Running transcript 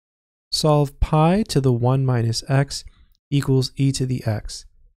Solve pi to the 1 minus x equals e to the x.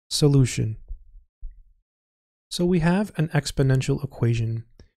 Solution. So we have an exponential equation,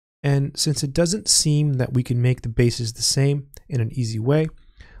 and since it doesn't seem that we can make the bases the same in an easy way,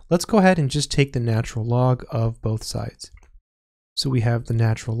 let's go ahead and just take the natural log of both sides. So we have the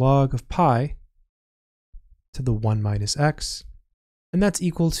natural log of pi to the 1 minus x, and that's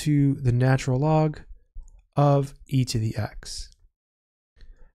equal to the natural log of e to the x.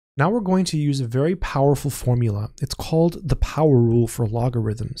 Now we're going to use a very powerful formula. It's called the power rule for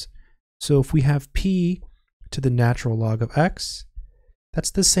logarithms. So if we have p to the natural log of x,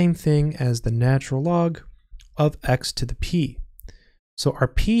 that's the same thing as the natural log of x to the p. So our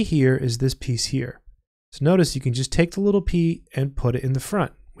p here is this piece here. So notice you can just take the little p and put it in the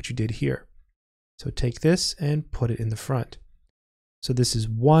front, which you did here. So take this and put it in the front. So this is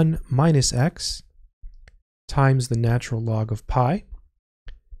 1 minus x times the natural log of pi.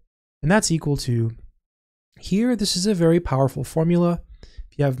 And that's equal to, here, this is a very powerful formula.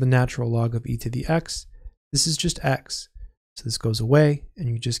 If you have the natural log of e to the x, this is just x. So this goes away and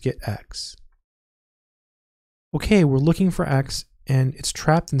you just get x. Okay, we're looking for x and it's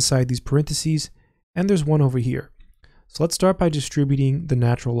trapped inside these parentheses and there's 1 over here. So let's start by distributing the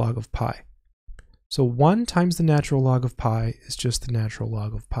natural log of pi. So 1 times the natural log of pi is just the natural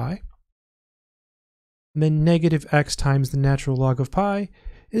log of pi. And then negative x times the natural log of pi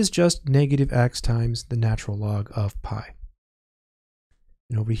is just negative x times the natural log of pi.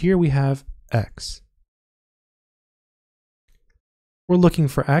 And over here we have x. We're looking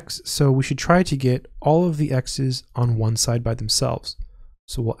for x, so we should try to get all of the x's on one side by themselves.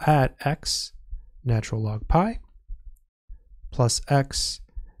 So we'll add x natural log pi plus x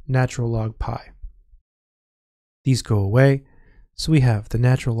natural log pi. These go away, so we have the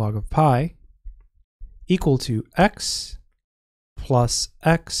natural log of pi equal to x plus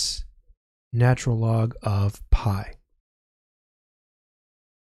x natural log of pi.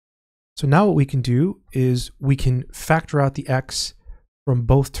 So now what we can do is we can factor out the x from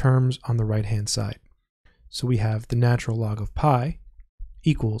both terms on the right-hand side. So we have the natural log of pi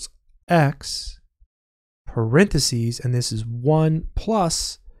equals x parentheses, and this is 1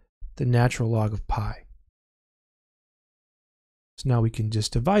 plus the natural log of pi. So now we can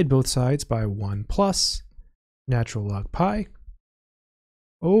just divide both sides by 1 plus natural log pi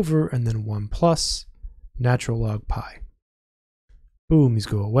over, and then 1 plus natural log pi. Boom, these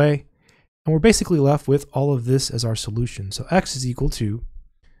go away. And we're basically left with all of this as our solution. So x is equal to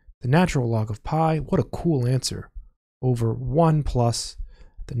the natural log of pi, what a cool answer, over 1 plus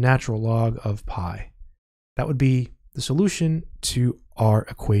the natural log of pi. That would be the solution to our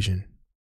equation.